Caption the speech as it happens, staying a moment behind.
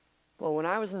Well, when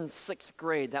I was in 6th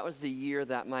grade, that was the year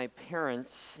that my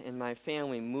parents and my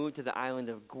family moved to the island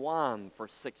of Guam for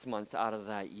 6 months out of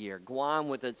that year. Guam,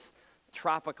 with its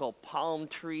tropical palm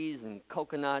trees and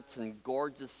coconuts and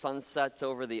gorgeous sunsets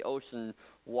over the ocean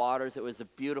waters, it was a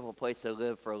beautiful place to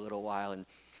live for a little while. And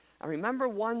I remember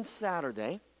one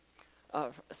Saturday,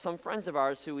 some friends of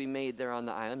ours who we made there on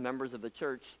the island, members of the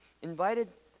church, invited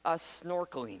us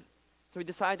snorkeling. So we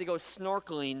decided to go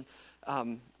snorkeling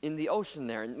in the ocean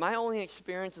there. And my only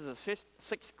experience as a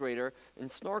sixth grader in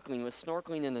snorkeling was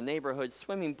snorkeling in the neighborhood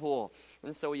swimming pool.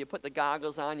 And so you put the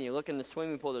goggles on, you look in the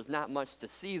swimming pool, there's not much to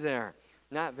see there.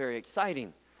 Not very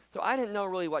exciting. So I didn't know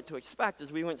really what to expect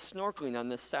as we went snorkeling on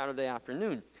this Saturday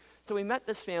afternoon. So we met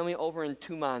this family over in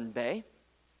Tumon Bay.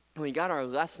 And we got our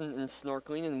lesson in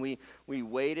snorkeling, and we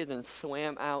waded and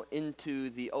swam out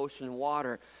into the ocean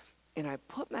water. And I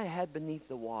put my head beneath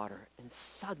the water, and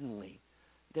suddenly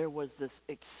there was this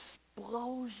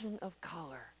explosion of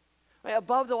color. Right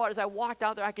above the water, as I walked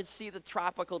out there, I could see the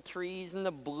tropical trees and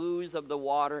the blues of the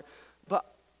water. But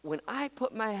when I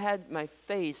put my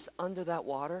face under that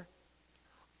water,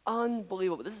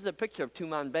 unbelievable. This is a picture of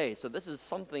Tumon Bay, so this is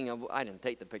something of, I didn't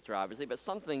take the picture obviously, but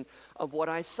something of what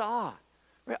I saw.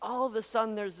 Right? All of a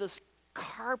sudden, there's this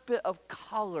carpet of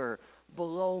color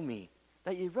below me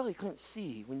that you really couldn't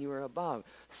see when you were above.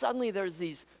 Suddenly, there's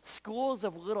these schools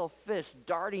of little fish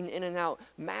darting in and out,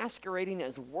 masquerading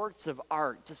as works of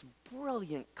art, just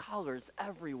brilliant colors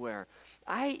everywhere.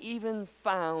 I even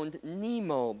found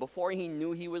Nemo before he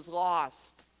knew he was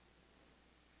lost.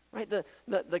 Right?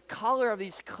 The color of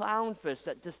these clownfish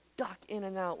that just duck in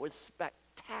and out was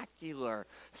spectacular.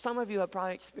 Some of you have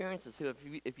probably experienced this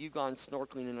if you've gone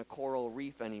snorkeling in a coral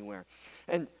reef anywhere.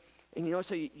 And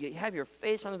so you have your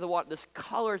face under the water, this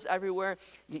color's everywhere.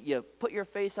 You put your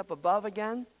face up above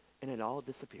again, and it all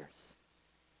disappears.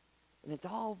 And it's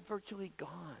all virtually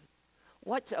gone.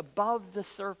 What's above the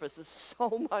surface is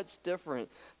so much different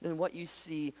than what you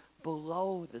see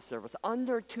below the surface.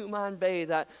 Under Tumon Bay,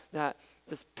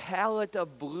 this palette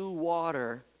of blue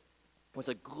water was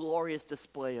a glorious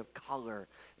display of color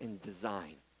and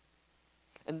design.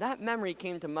 And that memory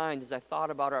came to mind as I thought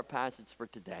about our passage for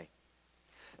today.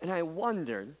 And I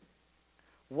wondered,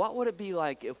 what would it be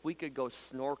like if we could go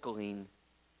snorkeling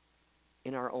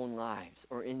in our own lives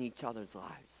or in each other's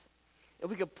lives? If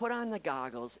we could put on the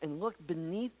goggles and look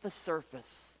beneath the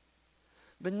surface,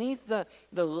 beneath the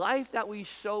life that we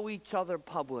show each other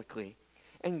publicly,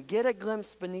 and get a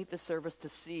glimpse beneath the surface to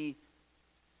see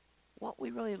what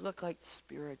we really look like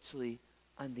spiritually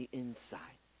on the inside.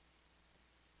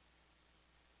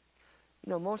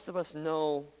 Most of us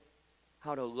know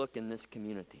how to look in this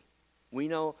community. We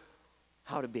know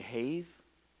how to behave.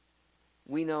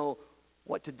 We know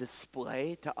what to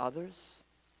display to others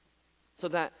so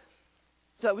that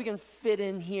we can fit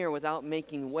in here without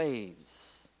making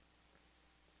waves.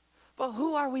 But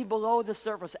who are we below the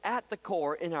surface, at the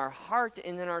core, in our heart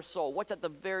and in our soul? What's at the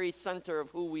very center of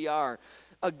who we are?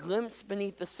 A glimpse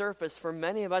beneath the surface for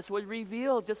many of us would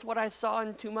reveal just what I saw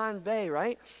in Tumon Bay,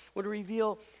 right? Would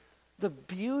reveal the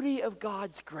beauty of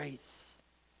God's grace,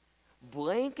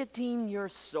 blanketing your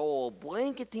soul,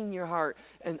 blanketing your heart,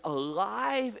 and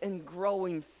alive and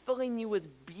growing, filling you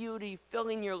with beauty,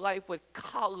 filling your life with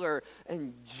color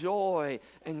and joy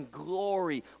and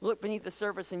glory. Look beneath the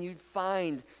surface and you'd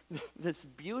find this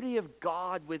beauty of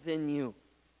God within you.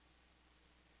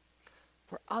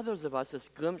 For others of us, this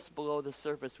glimpse below the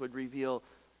surface would reveal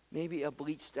maybe a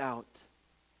bleached out,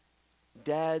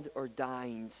 dead or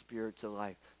dying spiritual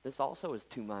life. This also is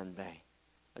Tumon Bay,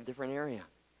 a different area,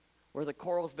 where the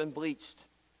coral's been bleached,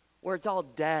 where it's all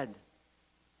dead.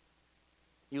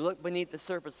 You look beneath the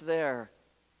surface there,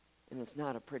 and it's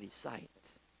not a pretty sight.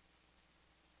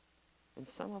 And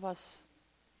some of us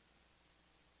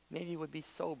maybe would be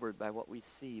sobered by what we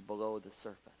see below the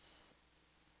surface.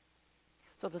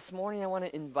 So this morning I want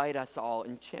to invite us all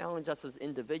and challenge us as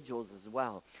individuals as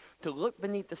well to look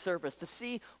beneath the surface, to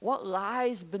see what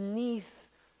lies beneath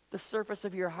the surface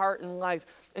of your heart and life,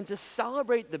 and to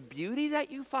celebrate the beauty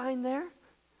that you find there,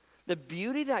 the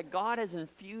beauty that God has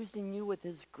infused in you with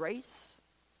His grace,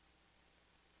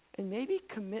 and maybe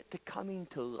commit to coming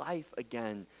to life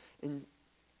again in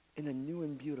a new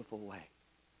and beautiful way.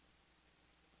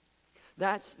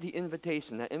 That's the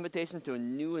invitation. That invitation to a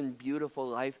new and beautiful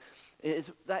life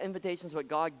that invitation is what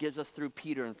God gives us through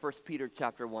Peter in 1 Peter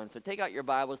chapter 1. So take out your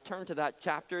Bibles, turn to that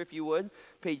chapter if you would,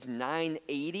 page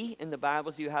 980 in the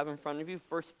Bibles you have in front of you,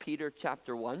 1 Peter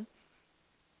chapter 1.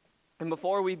 And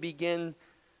before we begin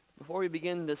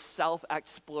this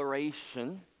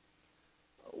self-exploration,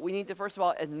 we need to, first of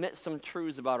all, admit some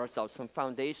truths about ourselves, some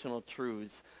foundational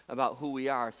truths about who we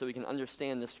are so we can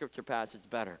understand the scripture passage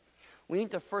better. We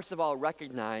need to, first of all,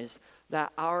 recognize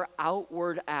that our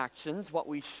outward actions, what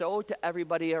we show to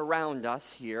everybody around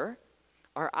us here,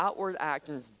 our outward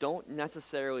actions don't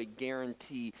necessarily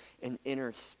guarantee an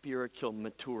inner spiritual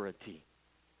maturity.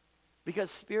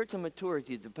 Because spiritual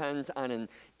maturity depends on an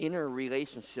inner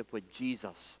relationship with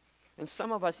Jesus. And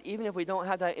some of us, even if we don't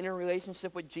have that inner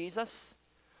relationship with Jesus,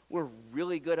 we're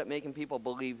really good at making people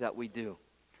believe that we do.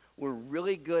 We're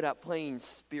really good at playing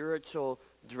spiritual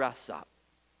dress up.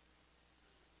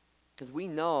 Because we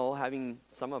know, having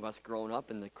some of us grown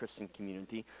up in the Christian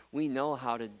community, we know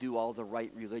how to do all the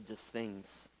right religious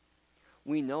things.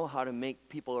 We know how to make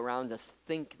people around us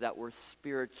think that we're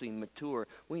spiritually mature.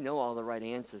 We know all the right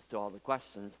answers to all the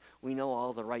questions. We know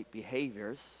all the right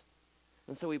behaviors.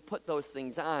 And so we put those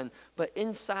things on, but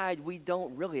inside we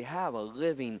don't really have a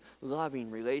living, loving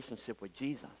relationship with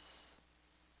Jesus.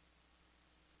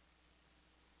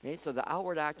 Okay, so the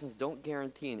outward actions don't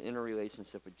guarantee an inner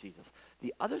relationship with Jesus.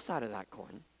 The other side of that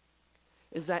coin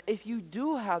is that if you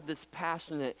do have this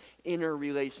passionate inner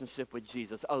relationship with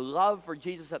Jesus, a love for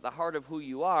Jesus at the heart of who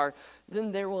you are,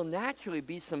 then there will naturally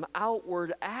be some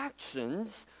outward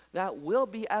actions that will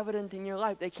be evident in your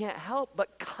life. They can't help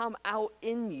but come out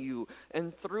in you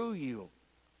and through you.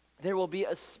 There will be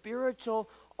a spiritual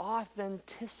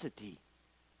authenticity,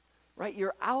 right?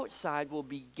 Your outside will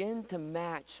begin to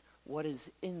match what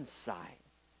is inside.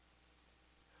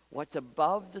 What's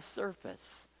above the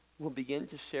surface will begin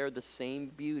to share the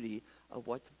same beauty of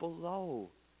what's below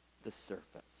the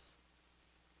surface.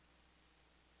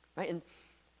 Right?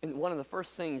 And one of the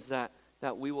first things that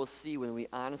we will see when we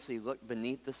honestly look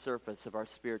beneath the surface of our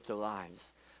spiritual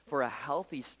lives, for a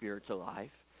healthy spiritual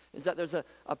life, is that there's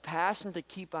a passion to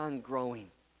keep on growing.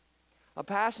 A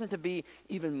passion to be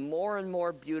even more and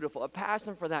more beautiful. A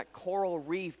passion for that coral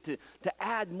reef to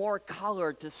add more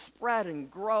color, to spread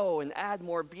and grow and add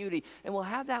more beauty. And we'll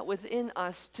have that within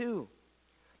us too.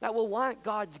 That we'll want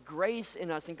God's grace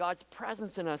in us and God's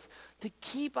presence in us to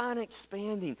keep on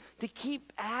expanding, to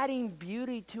keep adding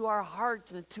beauty to our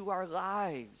hearts and to our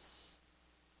lives.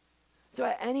 So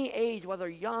at any age, whether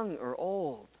young or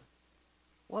old,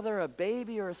 whether a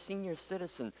baby or a senior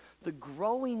citizen, the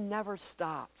growing never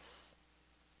stops.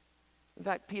 In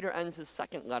fact, Peter ends his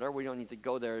second letter. We don't need to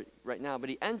go there right now, but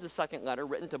he ends his second letter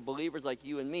written to believers like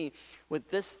you and me with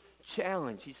this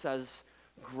challenge. He says,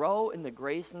 grow in the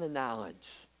grace and the knowledge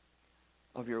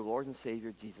of your Lord and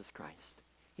Savior, Jesus Christ.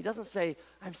 He doesn't say,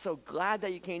 I'm so glad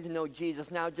that you came to know Jesus.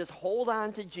 Now just hold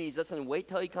on to Jesus and wait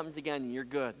till he comes again and you're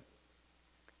good.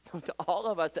 To all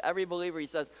of us, to every believer, he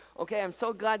says, okay, I'm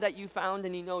so glad that you found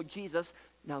and you know Jesus.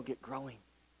 Now get growing.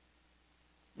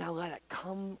 Now let it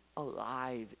come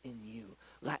alive in you.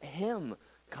 Let him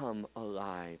come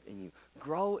alive in you.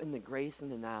 Grow in the grace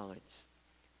and the knowledge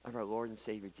of our Lord and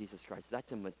Savior, Jesus Christ.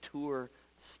 That's a mature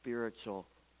spiritual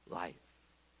life.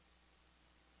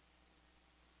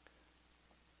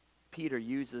 Peter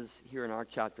uses here in our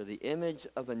chapter the image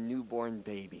of a newborn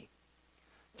baby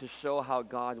to show how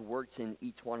God works in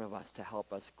each one of us to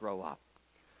help us grow up.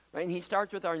 Right? And he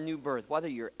starts with our new birth. Whether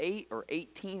you're 8 or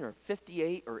 18 or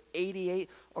 58 or 88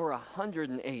 or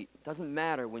 108, doesn't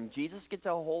matter. When Jesus gets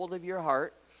a hold of your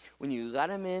heart, when you let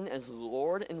him in as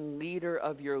Lord and leader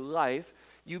of your life,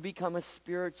 you become a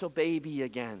spiritual baby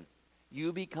again.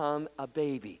 You become a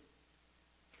baby.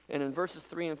 And in verses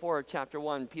 3 and 4 of chapter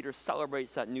 1, Peter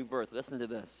celebrates that new birth. Listen to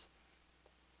this.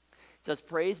 It says,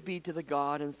 praise be to the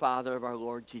God and Father of our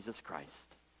Lord Jesus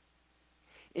Christ.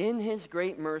 In his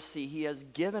great mercy, he has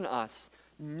given us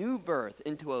new birth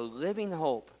into a living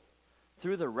hope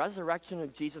through the resurrection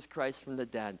of Jesus Christ from the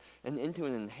dead and into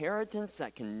an inheritance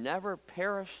that can never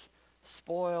perish,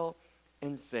 spoil,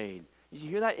 and fade. Did you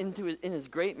hear that? In his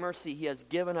great mercy, he has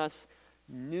given us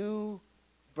new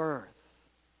birth.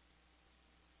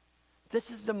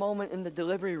 This is the moment in the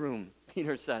delivery room,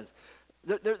 Peter says.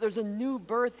 There's a new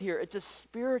birth here. It's a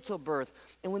spiritual birth.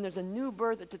 And when there's a new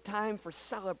birth, it's a time for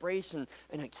celebration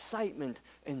and excitement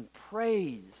and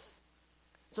praise.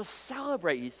 So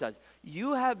celebrate, he says.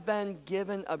 You have been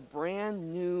given a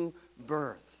brand new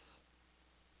birth.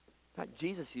 In fact,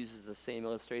 Jesus uses the same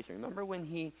illustration. Remember when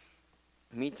he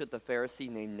meets with the Pharisee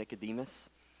named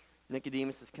Nicodemus?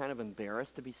 Nicodemus is kind of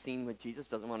embarrassed to be seen with Jesus,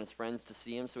 doesn't want his friends to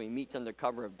see him, so he meets under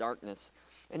cover of darkness.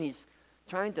 And he's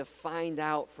trying to find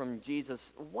out from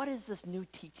Jesus, what is this new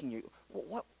teaching you?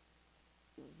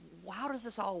 How does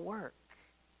this all work?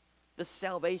 The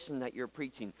salvation that you're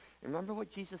preaching. Remember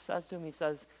what Jesus says to him? He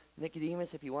says,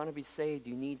 Nicodemus, if you want to be saved,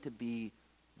 you need to be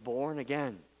born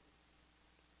again.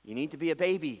 You need to be a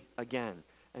baby again.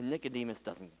 And Nicodemus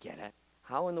doesn't get it.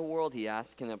 How in the world, he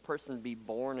asks, can a person be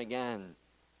born again?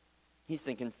 He's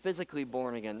thinking physically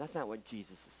born again. That's not what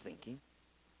Jesus is thinking.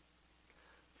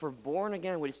 For born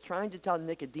again, what he's trying to tell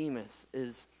Nicodemus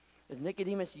is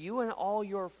Nicodemus, you and all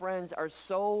your friends are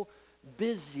so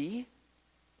busy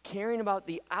caring about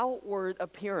the outward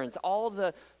appearance, all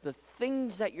the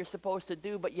things that you're supposed to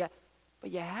do, but you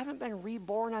haven't been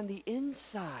reborn on the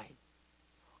inside.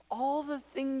 All the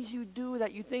things you do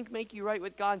that you think make you right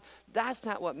with God, that's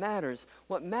not what matters.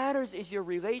 What matters is your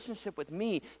relationship with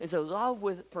me, is a love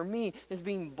for me, is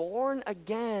being born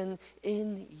again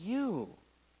in you.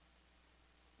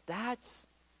 That's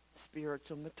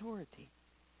spiritual maturity.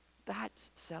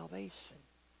 That's salvation.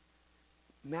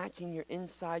 Matching your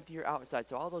inside to your outside.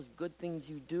 So all those good things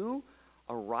you do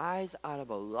arise out of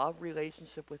a love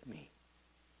relationship with me.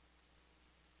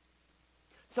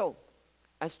 So,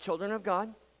 as children of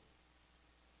God,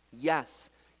 yes,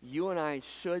 you and I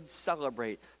should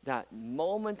celebrate that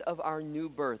moment of our new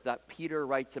birth that Peter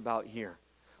writes about here.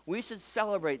 We should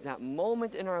celebrate that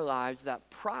moment in our lives, that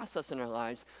process in our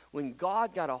lives, when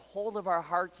God got a hold of our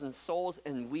hearts and souls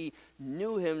and we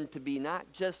knew him to be not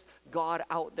just God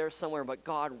out there somewhere, but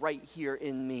God right here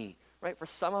in me. Right? For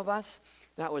some of us,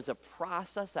 that was a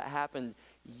process that happened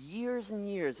years and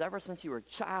years. Ever since you were a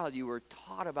child, you were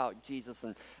taught about Jesus,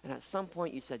 and at some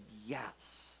point you said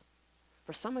yes.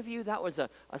 For some of you, that was a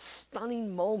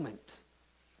stunning moment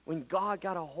when God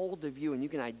got a hold of you, and you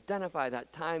can identify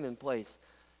that time and place.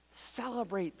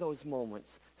 Celebrate those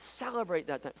moments. Celebrate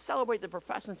that time. Celebrate the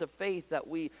professions of faith that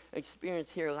we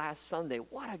experienced here last Sunday.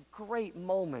 What a great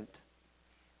moment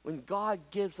when God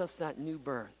gives us that new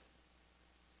birth.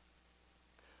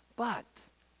 But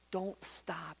don't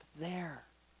stop there,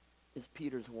 is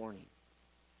Peter's warning.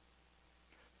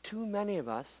 Too many of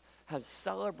us have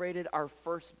celebrated our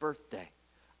first birthday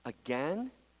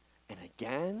again and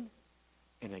again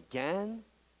and again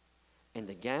and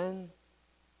again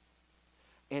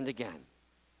and again.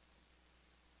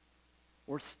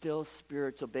 We're still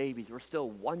spiritual babies. We're still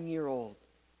 1 year old.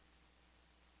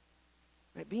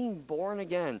 Right? Being born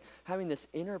again, having this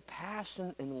inner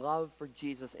passion and love for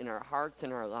Jesus in our hearts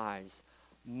and our lives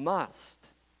must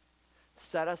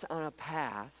set us on a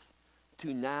path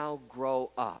to now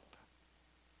grow up.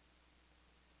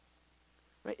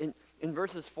 Right? In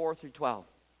verses 4 through 12,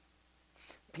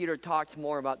 Peter talks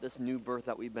more about this new birth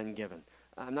that we've been given.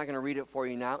 I'm not going to read it for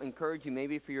you now. Encourage you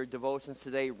maybe for your devotions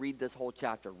today, read this whole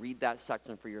chapter. Read that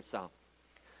section for yourself.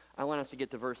 I want us to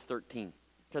get to verse 13.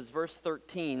 Because verse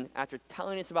 13, after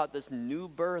telling us about this new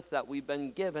birth that we've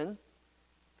been given,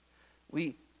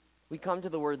 we come to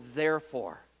the word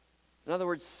therefore. In other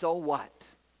words, so what?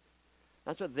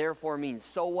 That's what therefore means.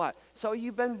 So what? So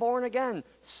you've been born again.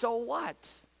 So what?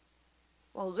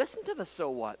 Well, listen to the so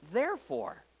what.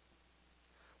 Therefore,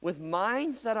 with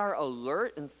minds that are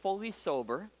alert and fully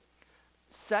sober,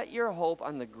 set your hope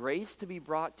on the grace to be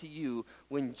brought to you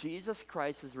when Jesus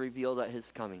Christ is revealed at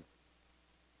his coming.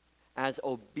 As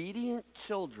obedient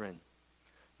children,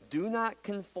 do not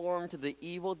conform to the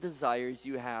evil desires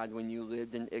you had when you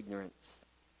lived in ignorance.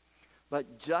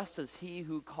 But just as he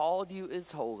who called you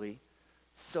is holy,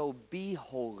 so be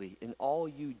holy in all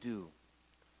you do.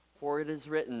 For it is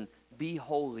written, be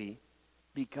holy,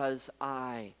 because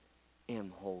I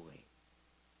am holy.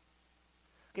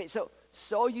 Okay,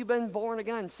 so you've been born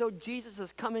again. So Jesus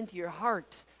has come into your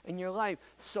heart and your life.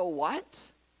 So what?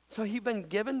 So you've been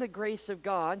given the grace of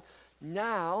God.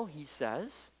 Now, he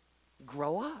says,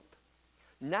 grow up.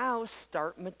 Now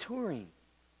start maturing.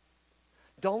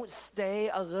 Don't stay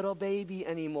a little baby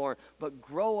anymore, but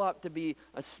grow up to be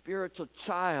a spiritual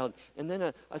child, and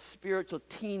then a spiritual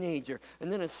teenager,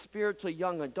 and then a spiritual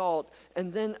young adult,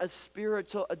 and then a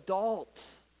spiritual adult.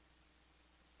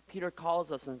 Peter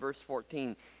calls us in verse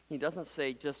 14. He doesn't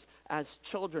say just as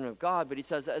children of God, but he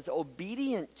says as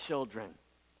obedient children.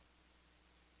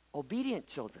 Obedient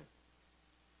children.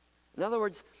 In other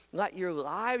words, let your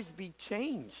lives be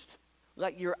changed.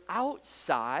 Let your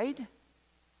outside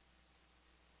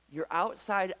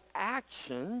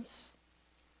actions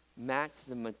match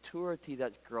the maturity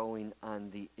that's growing on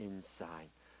the inside.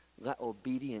 Let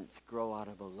obedience grow out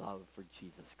of a love for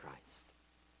Jesus Christ.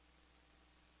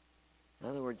 In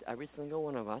other words, every single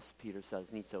one of us, Peter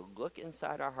says, needs to look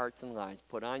inside our hearts and lives.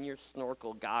 Put on your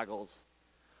snorkel goggles.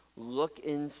 Look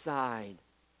inside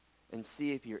and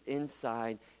see if your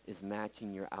inside is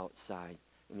matching your outside,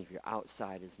 and if your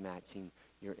outside is matching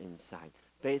your inside.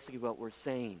 Basically what we're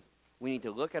saying, we need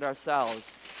to look at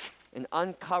ourselves and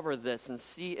uncover this and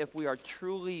see if we are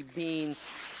truly being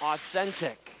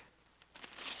authentic.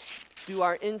 Do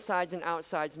our insides and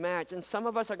outsides match? And some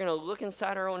of us are going to look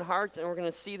inside our own hearts and we're going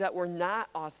to see that we're not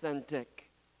authentic.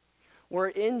 We're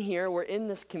in here, we're in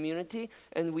this community,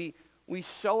 and we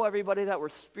show everybody that we're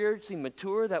spiritually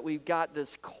mature, that we've got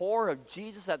this core of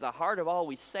Jesus at the heart of all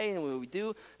we say and what we do,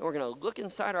 and we're going to look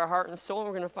inside our heart and soul and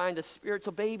we're going to find a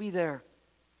spiritual baby there.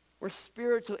 We're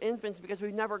spiritual infants because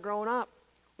we've never grown up.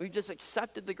 We've just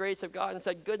accepted the grace of God and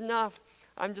said, good enough.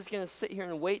 I'm just going to sit here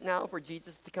and wait now for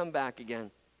Jesus to come back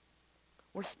again.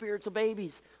 We're spiritual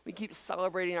babies. We keep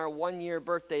celebrating our 1-year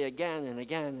birthday again and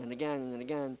again and again and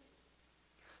again.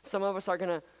 Some of us are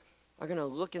going to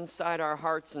look inside our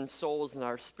hearts and souls and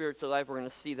our spiritual life. We're going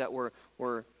to see that we're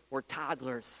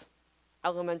toddlers,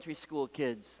 elementary school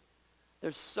kids.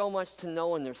 There's so much to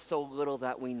know and there's so little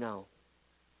that we know.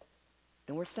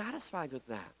 And we're satisfied with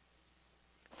that.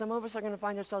 Some of us are going to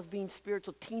find ourselves being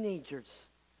spiritual teenagers.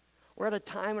 We're at a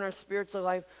time in our spiritual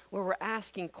life where we're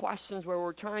asking questions, where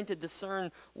we're trying to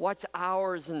discern what's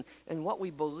ours and what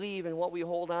we believe and what we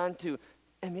hold on to.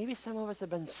 And maybe some of us have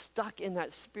been stuck in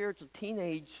that spiritual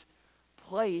teenage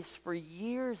place for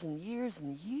years and years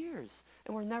and years.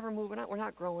 And we're never moving up. We're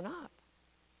not growing up.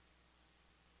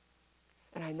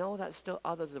 And I know that still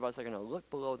others of us are going to look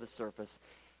below the surface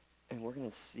and we're going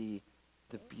to see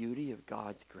the beauty of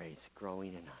God's grace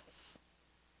growing in us.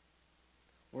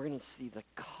 We're going to see the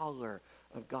color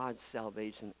of God's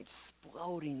salvation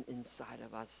exploding inside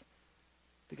of us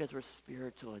because we're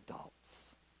spiritual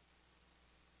adults.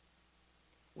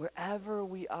 Wherever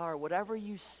we are, whatever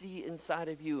you see inside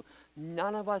of you,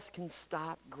 none of us can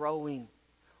stop growing.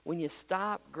 When you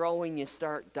stop growing, you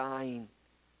start dying. In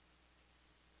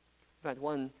fact,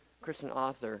 one Christian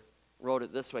author wrote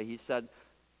it this way. He said,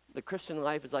 the Christian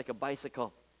life is like a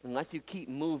bicycle. Unless you keep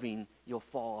moving, you'll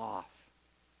fall off.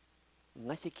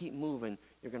 Unless you keep moving,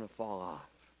 you're going to fall off.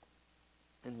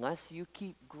 Unless you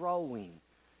keep growing,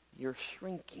 you're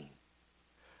shrinking.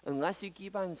 Unless you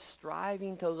keep on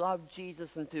striving to love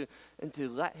Jesus and to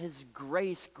let his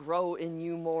grace grow in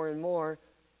you more and more,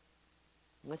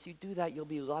 unless you do that, you'll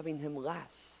be loving him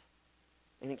less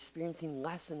and experiencing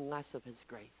less and less of his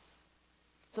grace.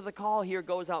 So the call here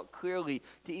goes out clearly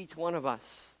to each one of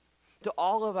us. To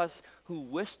all of us who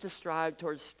wish to strive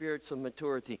towards spiritual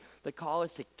maturity, the call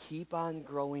is to keep on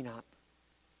growing up.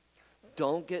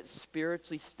 Don't get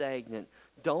spiritually stagnant.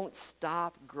 Don't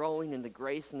stop growing in the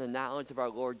grace and the knowledge of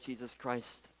our Lord Jesus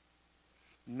Christ.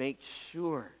 Make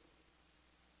sure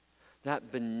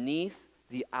that beneath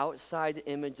the outside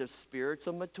image of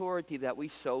spiritual maturity that we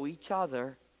show each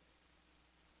other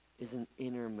is an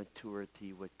inner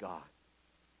maturity with God.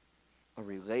 A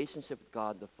relationship with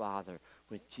God the Father,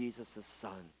 with Jesus the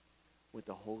Son, with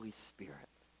the Holy Spirit.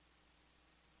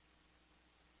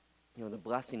 You know, the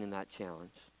blessing in that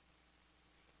challenge,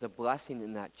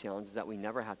 is that we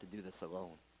never have to do this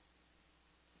alone.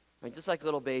 Right? Just like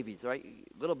little babies, right?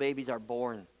 Little babies are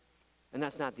born, and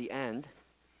that's not the end.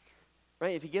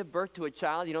 Right? If you give birth to a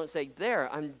child, you don't say,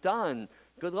 there, I'm done.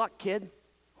 Good luck, kid.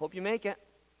 Hope you make it.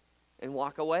 And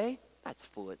walk away. That's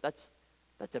foolish. That's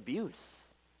abuse,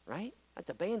 right? That's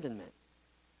abandonment.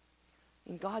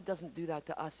 And God doesn't do that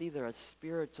to us either as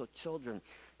spiritual children.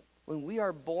 When we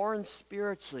are born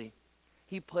spiritually,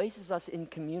 he places us in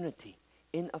community,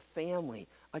 in a family,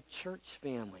 a church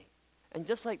family. And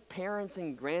just like parents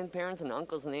and grandparents and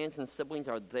uncles and aunts and siblings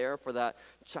are there for that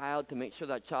child to make sure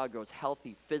that child grows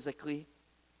healthy physically,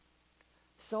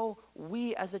 so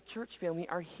we as a church family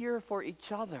are here for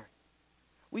each other.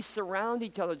 We surround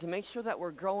each other to make sure that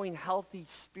we're growing healthy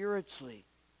spiritually.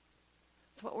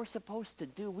 It's what we're supposed to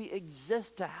do. We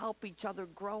exist to help each other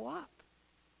grow up,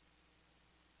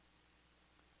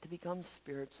 to become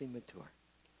spiritually mature.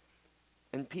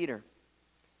 And Peter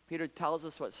tells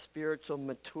us what spiritual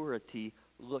maturity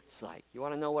looks like. You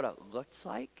want to know what it looks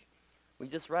like? We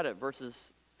just read it,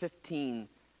 verses 15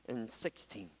 and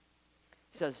 16.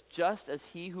 He says, just as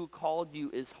he who called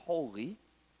you is holy,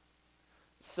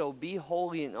 so be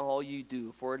holy in all you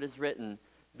do, for it is written,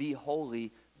 be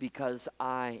holy because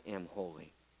I am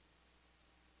holy.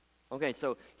 Okay,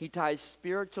 so he ties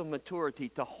spiritual maturity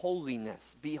to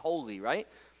holiness. Be holy, right?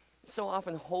 So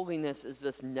often holiness is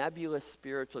this nebulous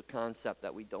spiritual concept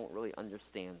that we don't really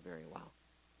understand very well.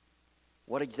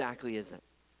 What exactly is it?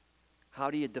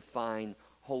 How do you define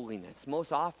holiness?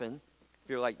 Most often, if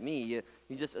you're like me, you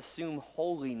just assume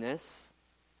holiness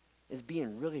is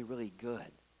being really, really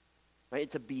good. Right?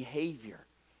 It's a behavior.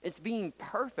 It's being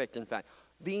perfect, in fact.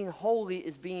 Being holy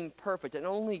is being perfect, and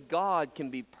only God can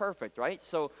be perfect, right?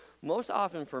 So most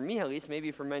often for me, at least,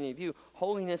 maybe for many of you,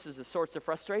 holiness is a source of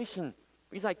frustration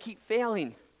because I keep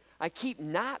failing. I keep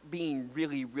not being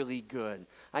really, really good.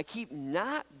 I keep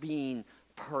not being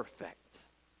perfect.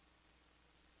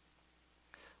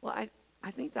 Well,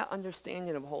 I think that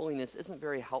understanding of holiness isn't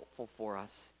very helpful for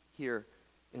us here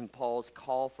in Paul's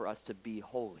call for us to be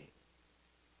holy.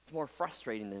 It's more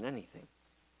frustrating than anything.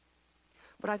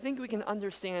 But I think we can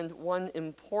understand one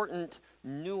important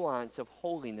nuance of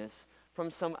holiness from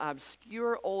some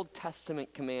obscure Old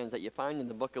Testament commands that you find in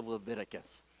the book of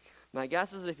Leviticus. My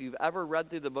guess is if you've ever read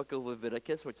through the book of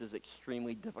Leviticus, which is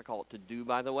extremely difficult to do,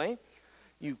 by the way,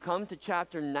 you come to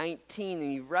chapter 19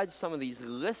 and you've read some of these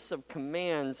lists of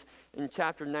commands in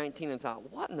chapter 19 and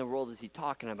thought, what in the world is he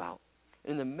talking about?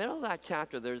 In the middle of that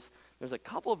chapter, there's a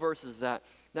couple verses that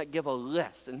give a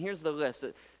list. And here's the list.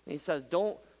 He says,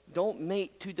 don't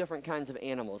mate two different kinds of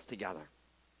animals together.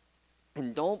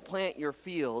 And don't plant your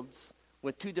fields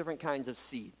with two different kinds of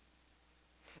seed.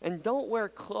 And don't wear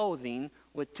clothing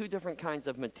with two different kinds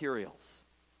of materials.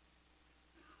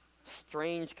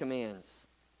 Strange commands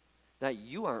that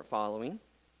you aren't following.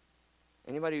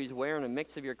 Anybody who's wearing a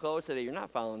mix of your clothes today, you're not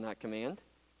following that command.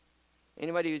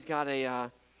 Anybody who's got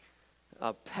a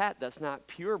pet that's not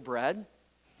purebred,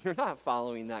 you're not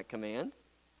following that command.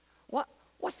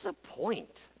 What's the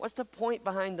point? What's the point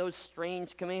behind those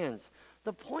strange commands?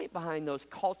 The point behind those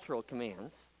cultural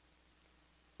commands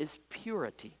is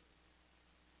purity.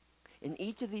 In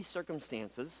each of these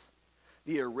circumstances,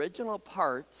 the original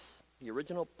parts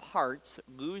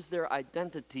lose their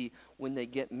identity when they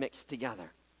get mixed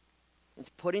together. It's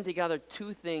putting together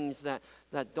two things that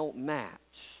don't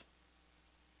match.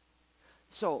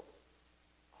 So,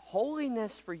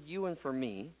 holiness for you and for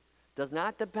me does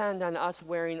not depend on us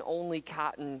wearing only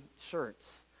cotton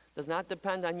shirts. Does not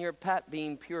depend on your pet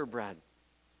being purebred.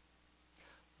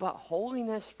 But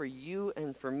holiness for you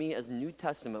and for me as New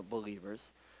Testament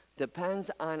believers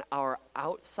depends on our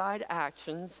outside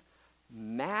actions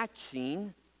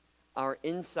matching our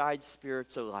inside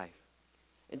spiritual life.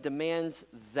 It demands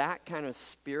that kind of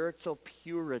spiritual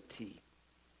purity,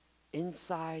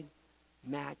 inside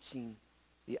matching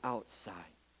the outside.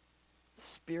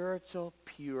 Spiritual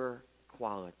pure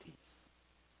qualities.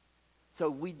 So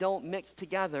we don't mix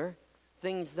together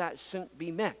things that shouldn't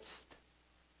be mixed.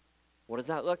 What does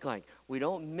that look like? We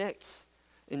don't mix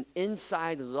an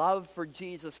inside love for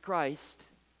Jesus Christ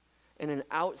and an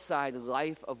outside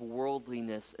life of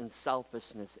worldliness and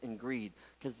selfishness and greed,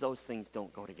 because those things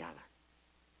don't go together.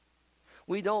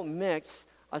 We don't mix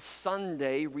a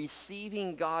Sunday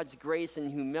receiving God's grace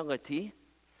and humility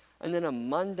and then a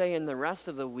Monday and the rest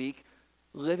of the week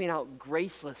living out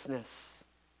gracelessness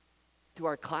to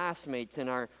our classmates and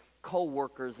our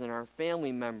co-workers and our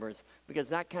family members, because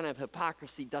that kind of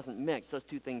hypocrisy doesn't mix. Those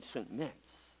two things shouldn't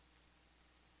mix.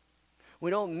 We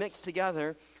don't mix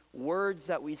together words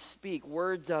that we speak,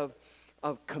 words of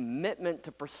commitment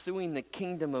to pursuing the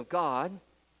kingdom of God,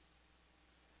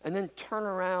 and then turn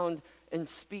around and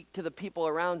speak to the people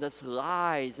around us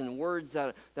lies and words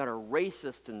that are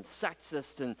racist and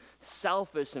sexist and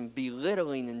selfish and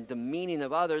belittling and demeaning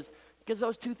of others, because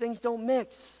those two things don't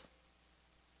mix.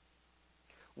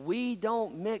 We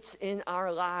don't mix in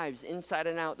our lives, inside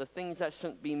and out, the things that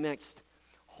shouldn't be mixed.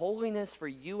 Holiness for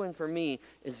you and for me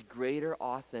is greater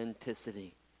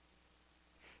authenticity.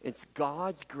 It's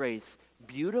God's grace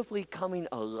beautifully coming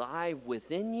alive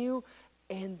within you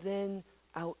and then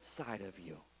outside of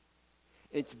you.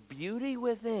 It's beauty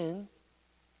within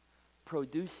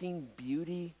producing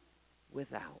beauty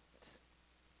without.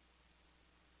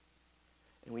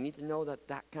 And we need to know that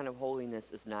that kind of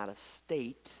holiness is not a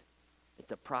state,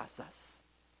 it's a process.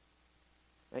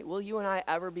 Right? Will you and I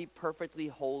ever be perfectly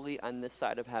holy on this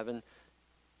side of heaven?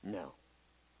 No.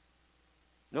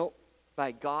 Nope.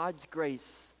 By God's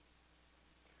grace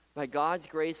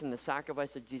and the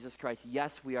sacrifice of Jesus Christ,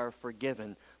 yes, we are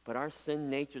forgiven, but our sin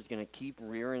nature is going to keep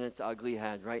rearing its ugly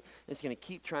head, right? It's going to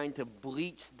keep trying to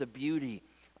bleach the beauty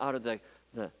out of the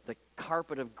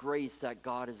carpet of grace that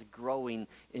God is growing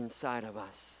inside of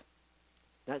us.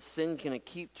 That sin's going to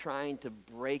keep trying to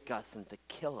break us and to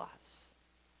kill us.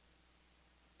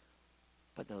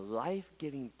 But the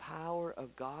life-giving power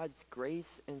of God's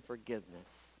grace and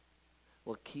forgiveness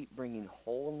will keep bringing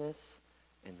wholeness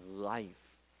and life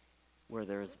where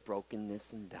there is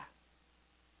brokenness and death.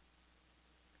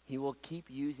 He will keep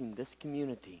using this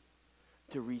community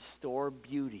to restore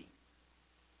beauty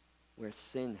where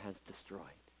sin has destroyed.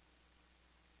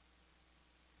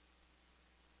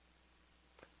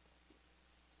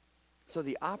 So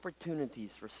the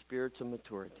opportunities for spiritual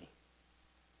maturity,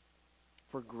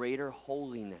 for greater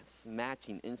holiness,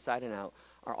 matching inside and out,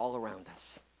 are all around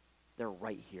us. They're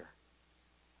right here.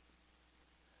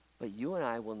 But you and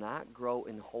I will not grow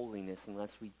in holiness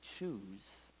unless we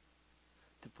choose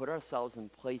to put ourselves in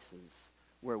places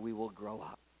where we will grow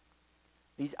up.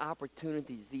 these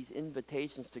opportunities, these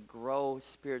invitations to grow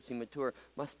spiritually mature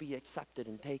must be accepted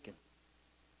and taken.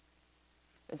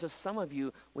 And so some of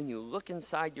you, when you look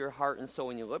inside your heart and soul,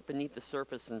 when you look beneath the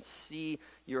surface and see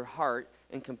your heart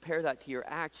and compare that to your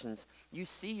actions, you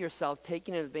see yourself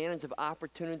taking advantage of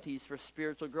opportunities for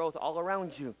spiritual growth all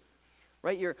around you.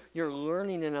 Right? You're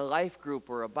learning in a life group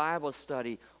or a Bible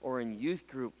study or in youth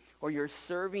group, or you're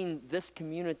serving this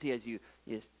community as you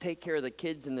take care of the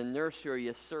kids in the nursery, or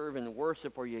you serve in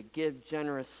worship, or you give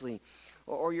generously.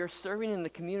 Or you're serving in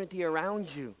the community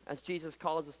around you, as Jesus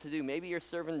calls us to do. Maybe you're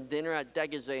serving dinner at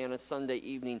Degage on a Sunday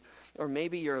evening. Or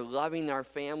maybe you're loving our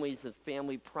families at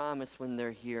Family Promise when they're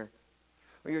here.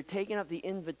 Or you're taking up the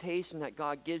invitation that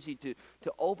God gives you to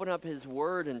open up His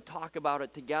Word and talk about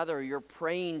it together. Or you're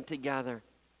praying together.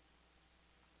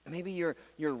 Maybe you're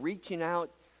reaching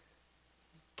out,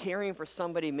 caring for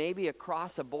somebody maybe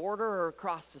across a border or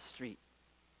across the street.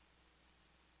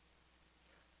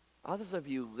 Others of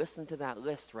you listen to that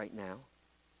list right now,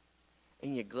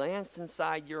 and you glance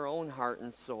inside your own heart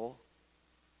and soul,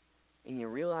 and you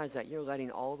realize that you're letting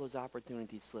all those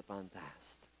opportunities slip on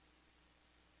past.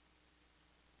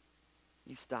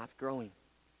 You stopped growing.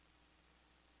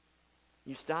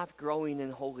 You stopped growing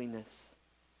in holiness.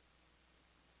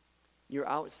 Your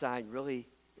outside really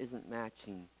isn't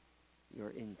matching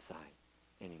your inside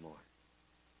anymore.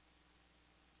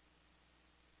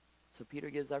 So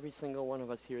Peter gives every single one of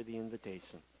us here the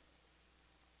invitation.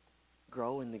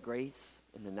 Grow in the grace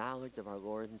and the knowledge of our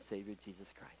Lord and Savior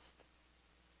Jesus Christ.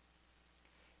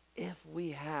 If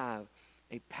we have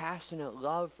a passionate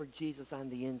love for Jesus on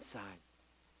the inside,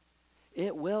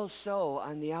 it will show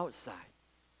on the outside.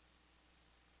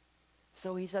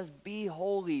 So he says, be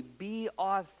holy, be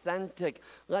authentic.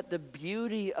 Let the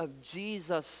beauty of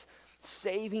Jesus'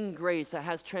 saving grace that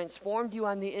has transformed you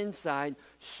on the inside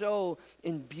show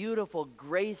in beautiful,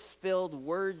 grace-filled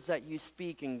words that you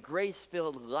speak, and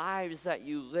grace-filled lives that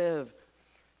you live,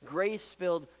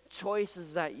 grace-filled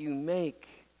choices that you make.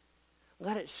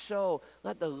 Let it show.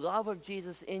 Let the love of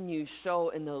Jesus in you show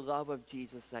in the love of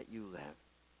Jesus that you live.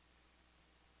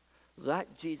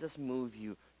 Let Jesus move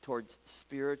you towards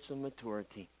spiritual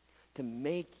maturity to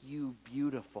make you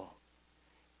beautiful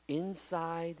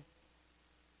inside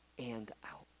and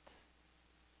out.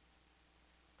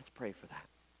 Let's pray for that.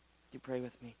 Would you pray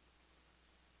with me?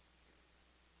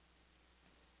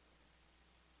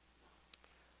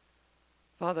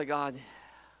 Father God,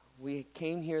 we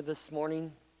came here this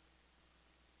morning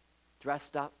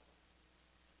dressed up,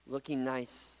 looking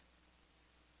nice,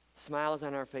 smiles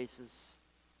on our faces,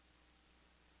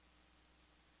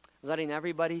 letting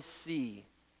everybody see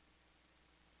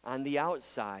on the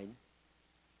outside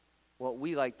what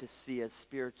we like to see as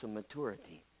spiritual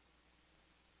maturity.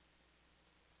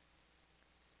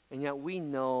 And yet we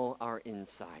know our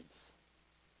insides.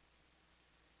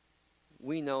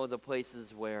 We know the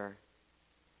places where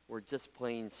we're just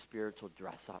playing spiritual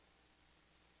dress up.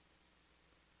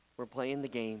 We're playing the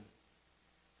game.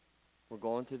 We're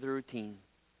going through the routine.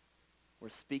 We're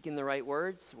speaking the right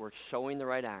words. We're showing the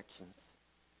right actions.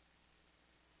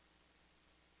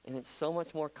 And it's so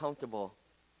much more comfortable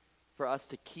for us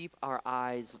to keep our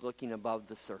eyes looking above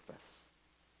the surface.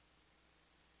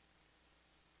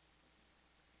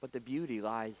 But the beauty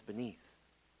lies beneath.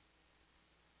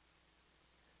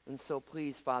 And so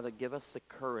please, Father, give us the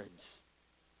courage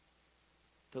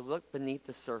to look beneath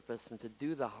the surface and to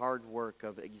do the hard work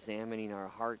of examining our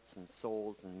hearts and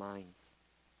souls and minds.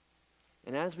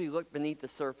 And as we look beneath the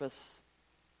surface,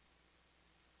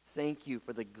 thank you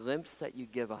for the glimpse that you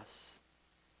give us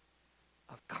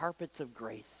of carpets of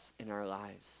grace in our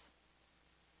lives,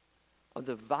 of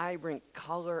the vibrant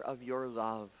color of your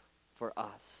love for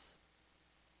us.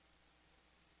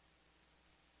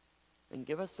 And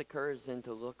give us the courage then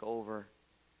to look over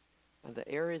at the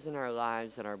areas in our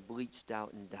lives that are bleached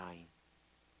out and dying.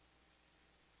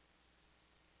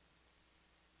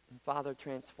 And Father,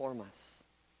 transform us.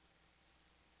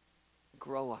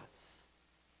 Grow us.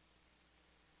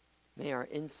 May our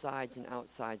insides and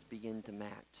outsides begin to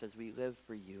match as we live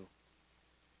for you,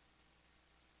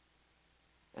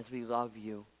 as we love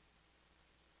you,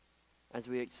 as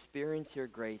we experience your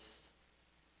grace,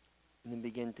 and then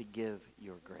begin to give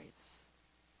your grace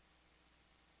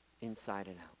inside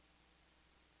and out.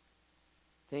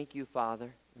 Thank you,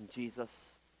 Father, and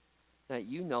Jesus, that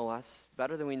you know us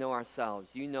better than we know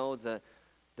ourselves. You know the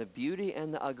beauty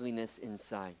and the ugliness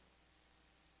inside,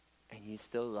 and you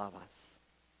still love us.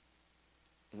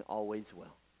 And always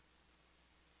will.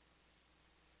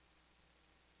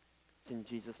 It's in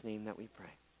Jesus' name that we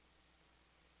pray.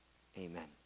 Amen.